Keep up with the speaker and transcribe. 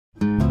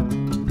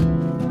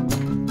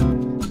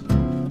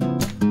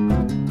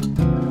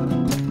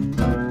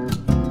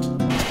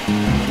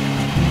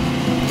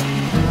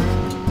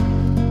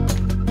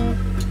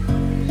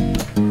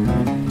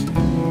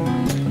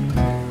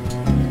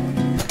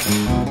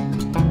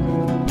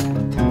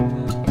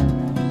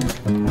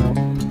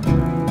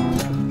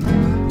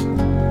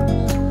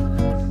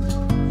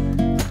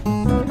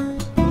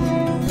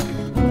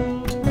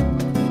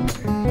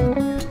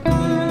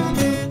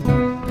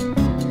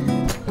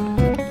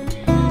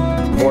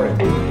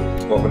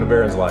welcome to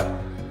Barrons Life.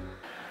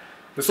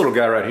 This little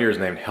guy right here is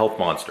named Health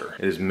Monster.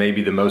 It is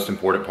maybe the most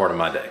important part of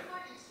my day.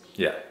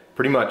 Yeah,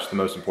 pretty much the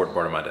most important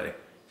part of my day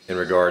in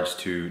regards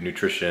to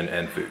nutrition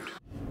and food.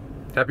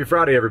 Happy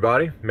Friday,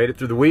 everybody. Made it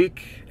through the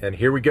week, and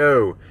here we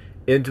go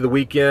into the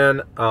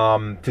weekend.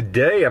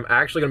 Today, I'm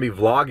actually gonna be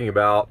vlogging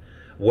about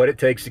what it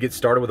takes to get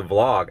started with a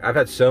vlog. I've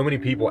had so many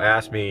people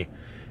ask me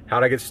how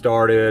to get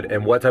started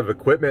and what type of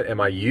equipment am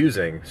I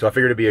using. So I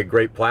figured it'd be a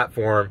great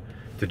platform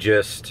to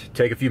just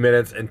take a few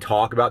minutes and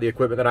talk about the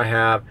equipment that I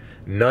have.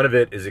 None of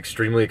it is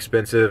extremely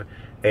expensive,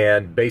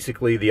 and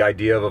basically the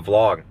idea of a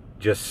vlog,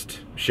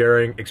 just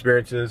sharing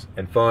experiences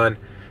and fun,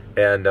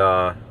 and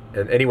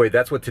anyway,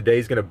 that's what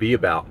today's gonna be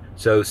about.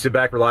 So sit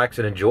back, relax,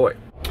 and enjoy.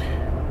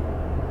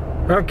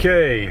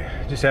 Okay,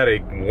 just had a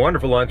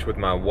wonderful lunch with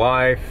my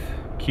wife.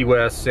 Key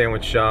West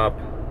Sandwich Shop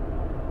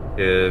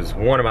is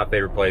one of my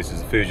favorite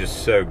places. The food's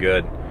just so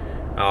good.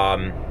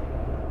 I'm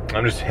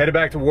just headed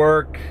back to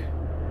work.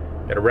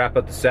 Got to wrap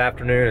up this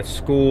afternoon at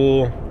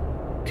school,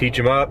 teach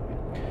them up.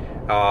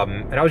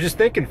 And I was just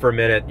thinking for a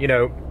minute, you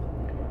know,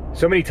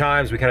 so many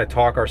times we kind of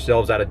talk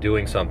ourselves out of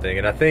doing something,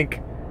 and I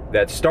think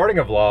that starting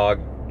a vlog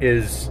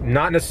is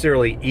not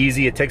necessarily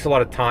easy. It takes a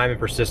lot of time and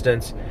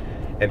persistence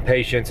and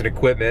patience and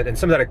equipment, and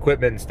some of that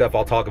equipment and stuff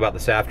I'll talk about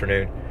this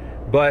afternoon.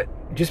 But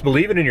just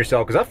believing in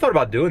yourself, because I've thought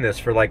about doing this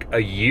for like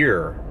a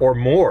year or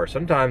more,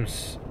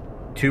 sometimes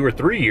 2 or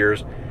 3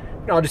 years.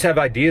 You know, I'll just have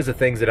ideas of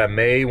things that I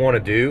may want to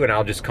do, and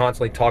I'll just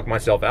constantly talk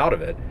myself out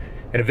of it.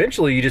 And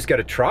eventually you just got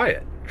to try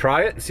it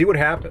and see what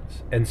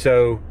happens. And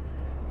so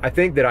I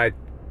think that I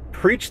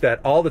preach that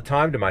all the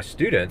time to my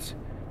students,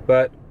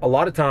 but a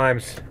lot of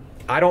times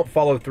I don't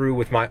follow through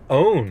with my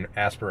own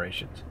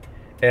aspirations.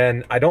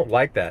 And I don't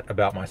like that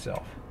about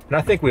myself. And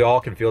I think we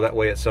all can feel that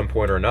way at some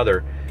point or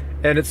another.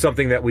 And it's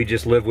something that we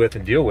just live with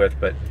and deal with.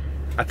 But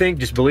I think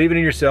just believing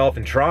in yourself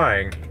and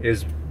trying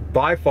is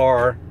by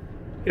far,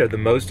 you know, the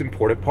most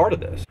important part of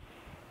this.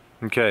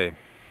 Okay,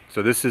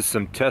 so this is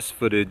some test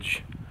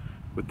footage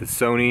with the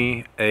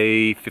Sony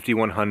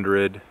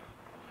A5100.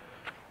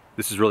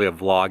 This is really a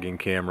vlogging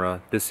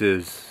camera.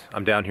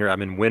 I'm down here,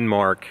 I'm in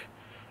Windmark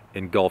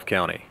in Gulf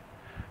County.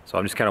 So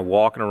I'm just kind of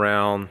walking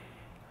around.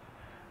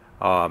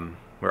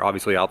 We're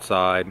obviously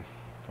outside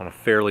on a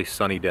fairly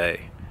sunny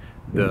day.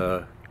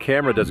 The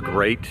camera does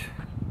great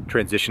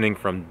transitioning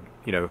from,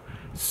 you know,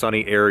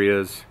 sunny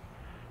areas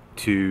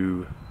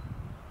to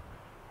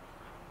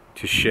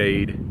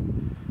shade.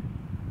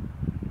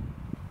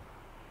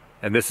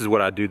 And this is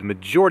what I do the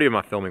majority of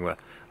my filming with.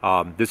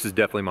 This is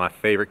definitely my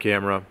favorite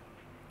camera,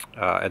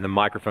 and the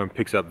microphone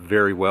picks up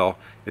very well.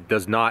 It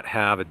does not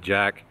have a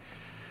jack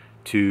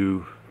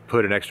to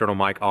put an external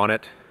mic on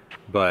it,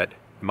 but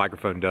the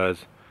microphone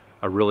does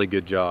a really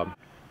good job.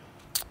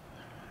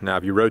 Now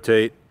if you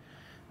rotate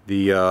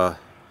the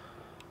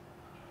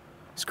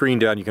screen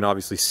down, you can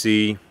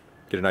obviously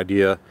get an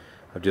idea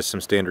of just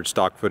some standard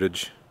stock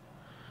footage.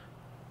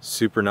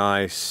 Super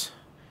nice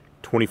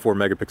 24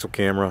 megapixel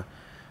camera.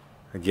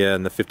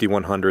 Again, the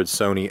 5100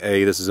 Sony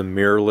A. This is a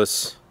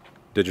mirrorless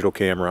digital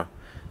camera,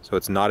 so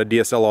it's not a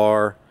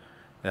DSLR.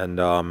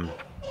 And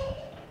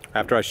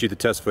after I shoot the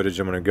test footage,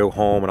 I'm going to go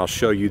home and I'll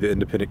show you the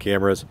independent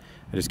cameras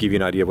and just give you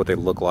an idea of what they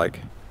look like.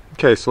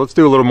 Okay, so let's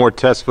do a little more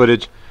test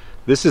footage.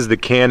 This is the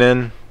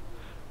Canon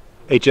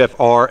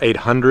HFR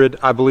 800,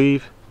 I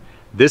believe.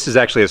 This is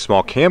actually a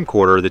small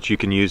camcorder that you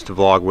can use to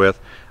vlog with.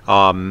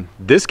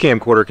 This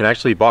camcorder can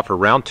actually be bought for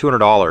around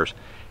 $200.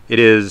 It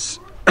is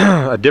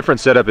a different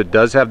setup. It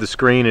does have the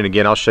screen, and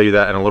again, I'll show you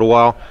that in a little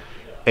while.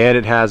 And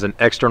it has an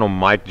external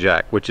mic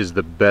jack, which is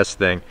the best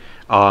thing.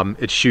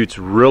 It shoots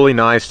really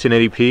nice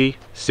 1080p,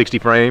 60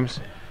 frames,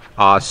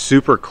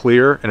 super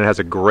clear, and it has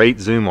a great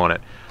zoom on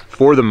it.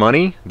 For the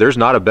money, there's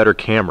not a better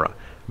camera,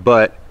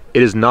 but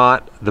it is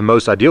not the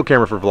most ideal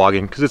camera for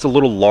vlogging because it's a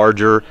little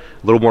larger, a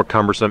little more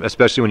cumbersome,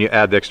 especially when you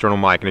add the external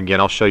mic. And again,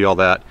 I'll show you all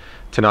that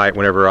tonight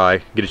whenever I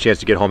get a chance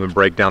to get home and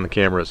break down the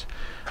cameras.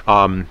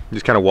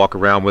 Just kind of walk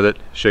around with it,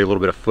 show you a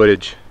little bit of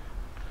footage.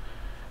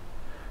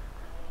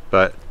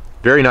 But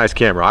very nice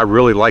camera. I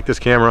really like this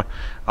camera.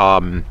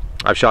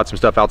 I've shot some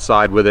stuff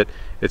outside with it.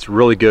 It's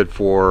really good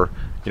for,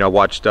 you know, I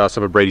watched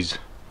some of Brady's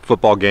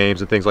football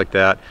games and things like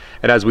that.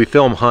 And as we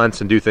film hunts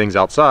and do things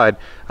outside,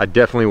 I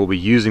definitely will be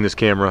using this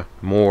camera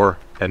more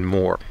and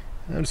more.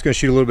 I'm just going to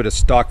shoot a little bit of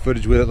stock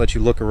footage with it, let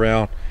you look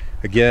around.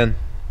 Again,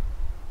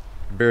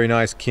 very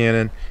nice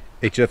Canon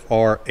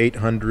HFR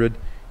 800.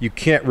 You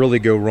can't really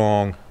go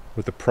wrong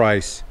with the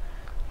price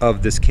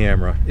of this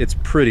camera. It's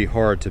pretty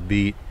hard to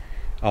beat.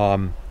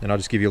 And I'll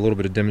just give you a little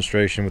bit of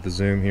demonstration with the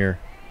zoom here.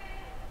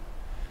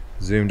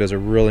 Zoom does a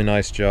really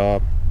nice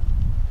job.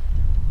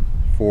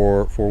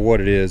 For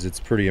what it is, it's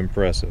pretty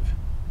impressive.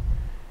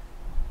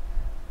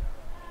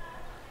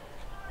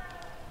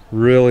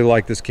 Really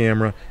like this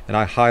camera, and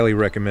I highly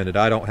recommend it.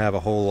 I don't have a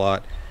whole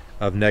lot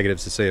of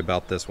negatives to say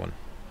about this one.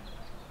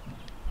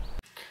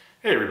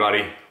 Hey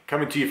everybody,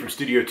 coming to you from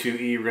Studio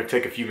 2E. We're going to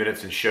take a few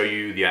minutes and show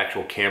you the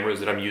actual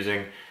cameras that I'm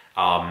using.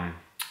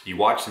 You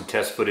watched some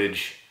test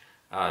footage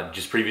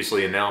just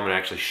previously, and now I'm going to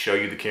actually show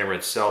you the camera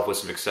itself with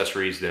some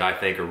accessories that I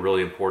think are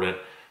really important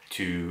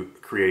to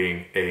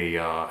creating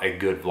a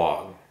good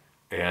vlog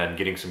and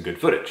getting some good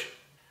footage.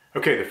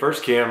 Okay, the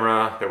first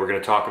camera that we're going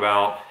to talk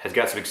about has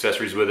got some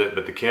accessories with it,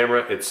 but the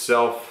camera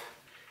itself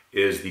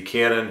is the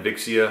Canon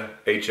Vixia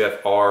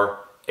HFR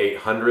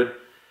 800.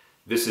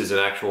 This is an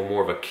actual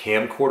more of a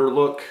camcorder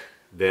look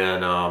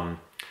than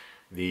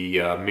the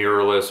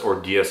mirrorless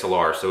or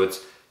DSLR. So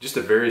it's just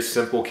a very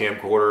simple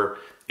camcorder.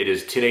 It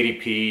is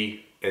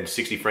 1080p and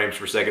 60 frames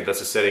per second. That's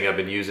the setting I've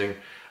been using.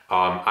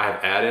 I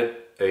have added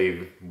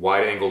a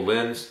wide angle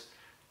lens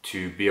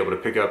to be able to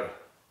pick up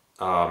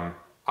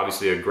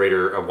obviously a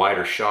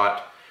wider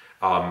shot.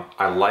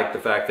 I like the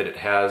fact that it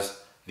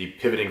has the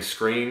pivoting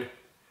screen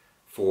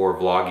for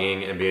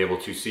vlogging and being able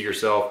to see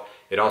yourself.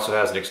 It also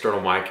has an external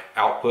mic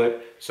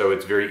output, so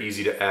it's very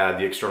easy to add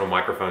the external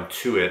microphone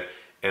to it.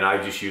 And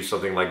I just use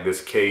something like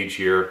this cage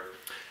here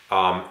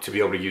to be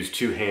able to use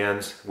two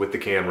hands with the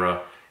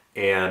camera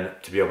and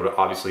to be able to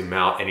obviously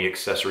mount any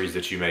accessories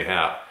that you may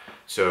have.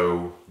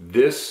 So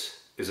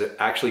this is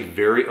actually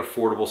very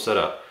affordable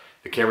setup.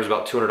 The camera's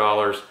about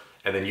 $200,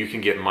 and then you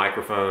can get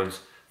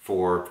microphones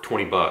for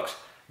 20 bucks.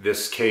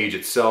 This cage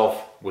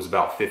itself was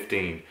about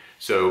 15.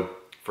 So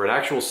for an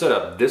actual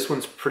setup, this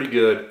one's pretty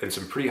good and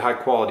some pretty high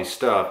quality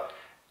stuff,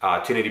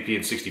 1080p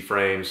and 60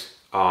 frames,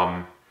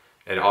 and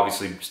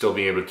obviously still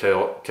being able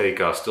to take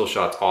still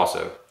shots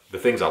also. The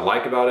things I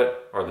like about it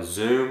are the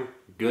zoom,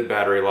 good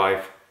battery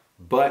life,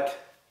 but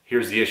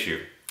here's the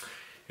issue.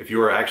 If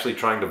you are actually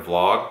trying to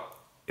vlog,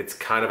 it's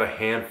kind of a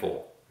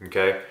handful,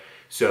 okay?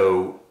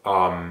 So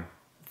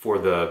for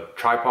the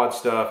tripod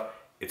stuff,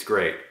 it's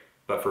great,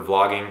 but for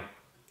vlogging,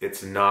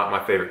 it's not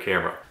my favorite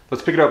camera.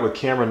 Let's pick it up with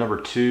camera number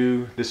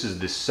 2. This is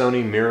the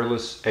Sony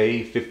mirrorless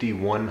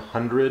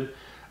A5100.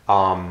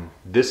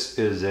 This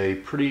is a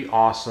pretty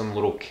awesome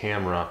little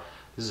camera.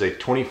 This is a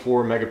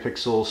 24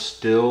 megapixel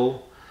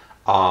still,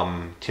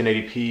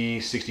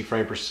 1080p, 60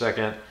 frames per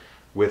second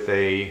with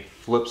a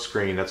flip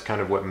screen. That's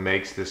kind of what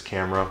makes this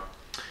camera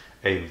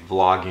a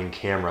vlogging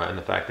camera, and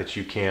the fact that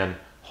you can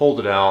hold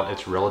it out,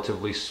 it's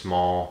relatively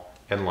small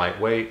and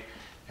lightweight,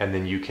 and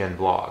then you can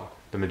vlog.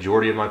 The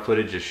majority of my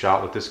footage is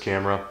shot with this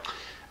camera.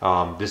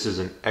 This is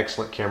an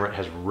excellent camera. It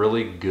has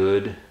really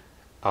good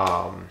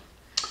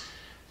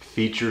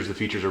features. The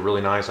features are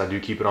really nice. I do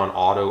keep it on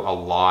auto a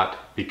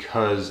lot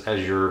because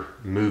as you're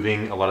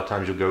moving, a lot of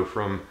times you'll go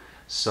from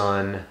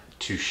sun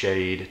to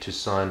shade to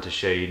sun to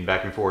shade,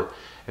 back and forth.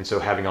 And so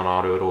having on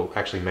auto, it'll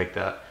actually make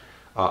that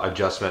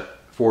adjustment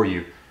for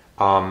you.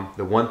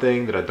 The one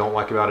thing that I don't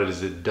like about it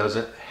is it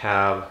doesn't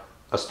have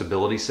a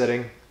stability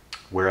setting,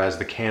 whereas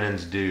the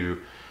Canons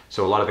do.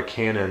 So a lot of the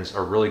Canons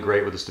are really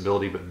great with the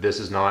stability, but this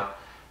is not.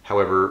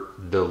 However,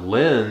 the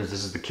lens,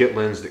 this is the kit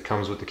lens that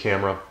comes with the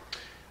camera.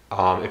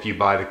 If you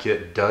buy the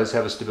kit, does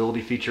have a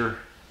stability feature,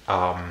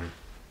 but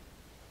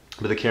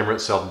the camera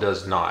itself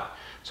does not.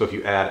 So if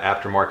you add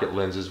aftermarket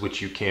lenses, which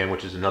you can,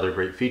 which is another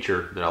great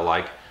feature that I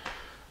like,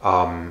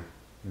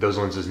 those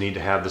lenses need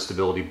to have the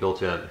stability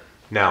built in.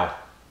 Now,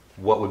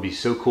 what would be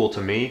so cool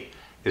to me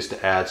is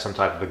to add some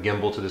type of a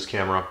gimbal to this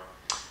camera,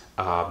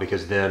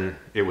 because then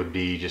it would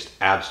be just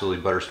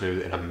absolutely butter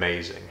smooth and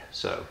amazing.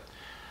 So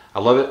I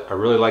love it. I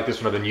really like this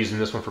one. I've been using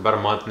this one for about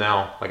a month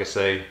now. Like I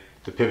say,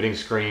 the pivoting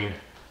screen,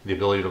 the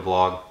ability to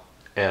vlog,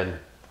 and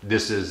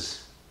this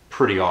is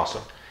pretty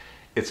awesome.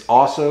 It's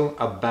also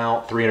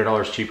about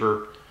 $300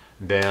 cheaper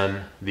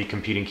than the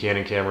competing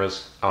Canon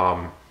cameras.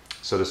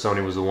 So the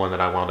Sony was the one that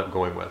I wound up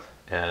going with,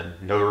 and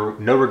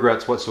no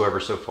regrets whatsoever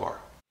so far.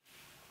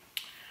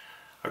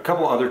 A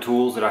couple other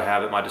tools that I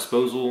have at my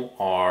disposal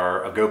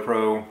are a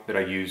GoPro that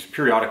I use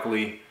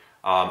periodically.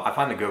 I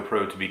find the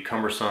GoPro to be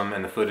cumbersome,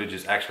 and the footage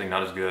is actually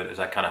not as good as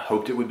I kind of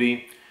hoped it would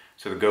be.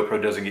 So the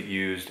GoPro doesn't get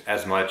used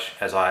as much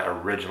as I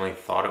originally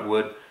thought it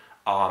would.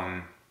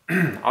 I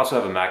also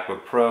have a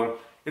MacBook Pro.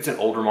 It's an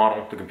older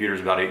model. The computer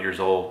is about 8 years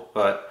old,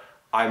 but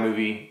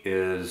iMovie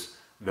is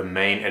the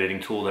main editing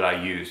tool that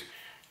I use.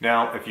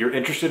 Now, if you're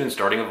interested in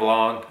starting a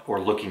vlog or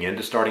looking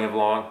into starting a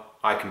vlog,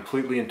 I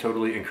completely and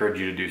totally encourage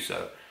you to do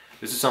so.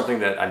 This is something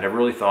that I never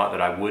really thought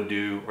that I would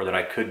do or that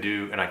I could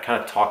do, and I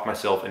kind of talked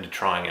myself into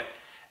trying it.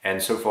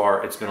 And so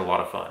far, it's been a lot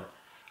of fun.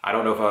 I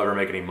don't know if I'll ever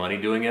make any money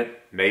doing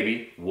it.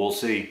 Maybe, we'll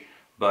see.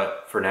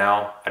 But for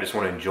now, I just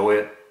want to enjoy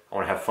it. I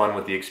want to have fun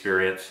with the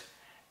experience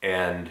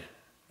and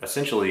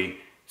essentially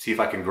see if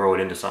I can grow it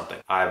into something.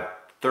 I've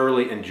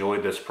thoroughly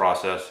enjoyed this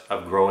process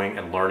of growing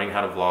and learning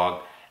how to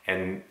vlog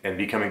and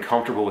becoming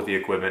comfortable with the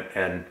equipment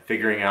and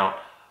figuring out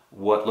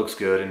what looks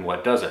good and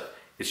what doesn't.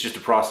 It's just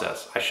a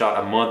process. I shot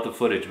a month of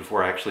footage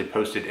before I actually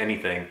posted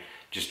anything,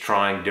 just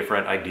trying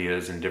different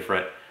ideas and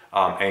different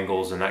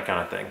angles and that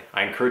kind of thing.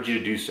 I encourage you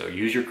to do so.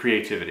 Use your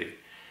creativity.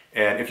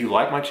 And if you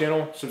like my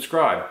channel,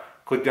 subscribe.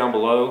 Click down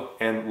below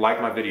and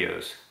like my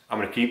videos. I'm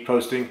going to keep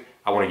posting.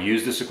 I want to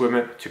use this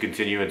equipment to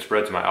continue and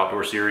spread to my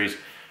outdoor series,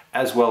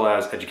 as well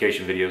as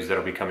education videos that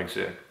will be coming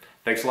soon.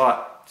 Thanks a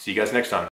lot. See you guys next time.